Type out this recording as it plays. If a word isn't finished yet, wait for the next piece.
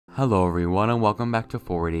Hello everyone and welcome back to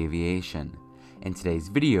Forward Aviation. In today's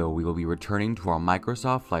video, we will be returning to our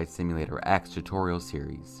Microsoft Flight Simulator X tutorial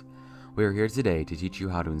series. We are here today to teach you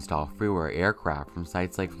how to install freeware aircraft from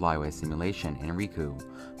sites like Flyway Simulation and Rikoooo,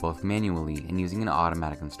 both manually and using an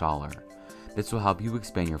automatic installer. This will help you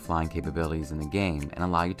expand your flying capabilities in the game and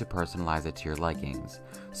allow you to personalize it to your likings.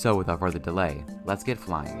 So without further delay, let's get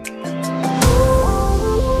flying.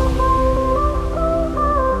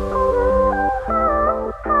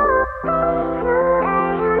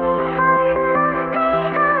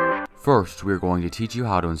 First, we are going to teach you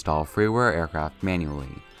how to install freeware aircraft manually.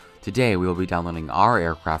 Today, we will be downloading our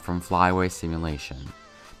aircraft from Flyway Simulation.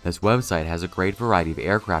 This website has a great variety of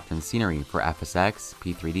aircraft and scenery for FSX,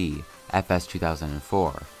 P3D, FS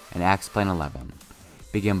 2004, and X-Plane 11.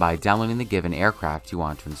 Begin by downloading the given aircraft you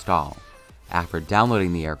want to install. After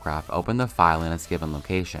downloading the aircraft, open the file in its given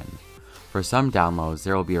location. For some downloads,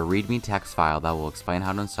 there will be a README text file that will explain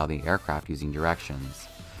how to install the aircraft using directions.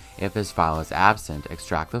 If this file is absent,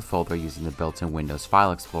 extract the folder using the built-in Windows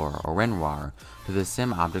File Explorer or WinRAR to the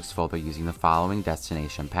Sim Objects folder using the following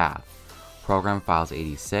destination path: Program Files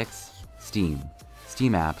 86, Steam,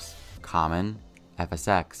 Steam Apps, Common,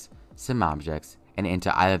 FSX, Sim Objects, and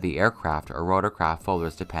into either the aircraft or rotorcraft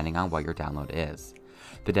folders depending on what your download is.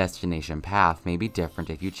 The destination path may be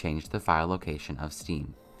different if you change the file location of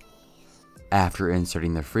Steam. After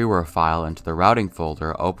inserting the freeware file into the routing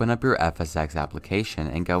folder, open up your FSX application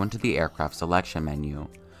and go into the aircraft selection menu.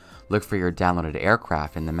 Look for your downloaded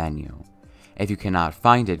aircraft in the menu. If you cannot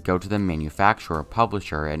find it, go to the manufacturer,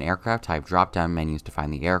 publisher, and aircraft type drop-down menus to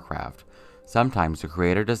find the aircraft. Sometimes the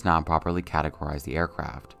creator does not properly categorize the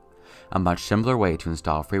aircraft. A much simpler way to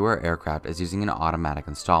install freeware aircraft is using an automatic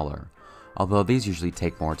installer. Although these usually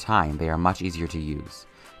take more time, they are much easier to use.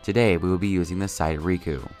 Today, we will be using the site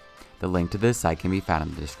Rikoooo. The link to this site can be found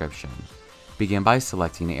in the description. Begin by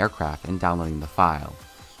selecting an aircraft and downloading the file.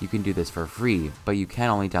 You can do this for free, but you can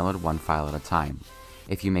only download one file at a time.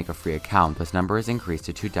 If you make a free account, this number is increased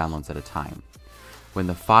to 2 downloads at a time. When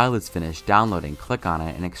the file is finished downloading, click on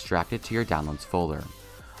it and extract it to your downloads folder.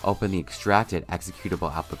 Open the extracted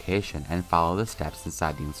executable application and follow the steps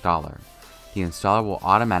inside the installer. The installer will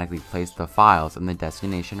automatically place the files in the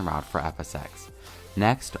destination route for FSX.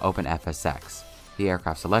 Next, open FSX, the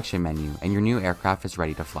aircraft selection menu, and your new aircraft is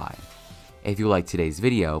ready to fly. If you liked today's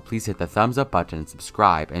video, please hit the thumbs up button and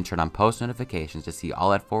subscribe and turn on post notifications to see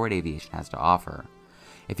all that Forward Aviation has to offer.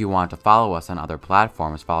 If you want to follow us on other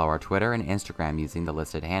platforms, follow our Twitter and Instagram using the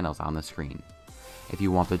listed handles on the screen. If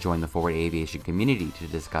you want to join the Forward Aviation community to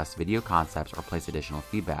discuss video concepts or place additional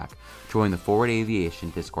feedback, join the Forward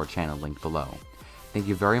Aviation Discord channel linked below. Thank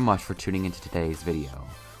you very much for tuning into today's video.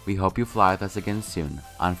 We hope you fly with us again soon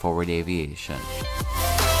on Forward Aviation.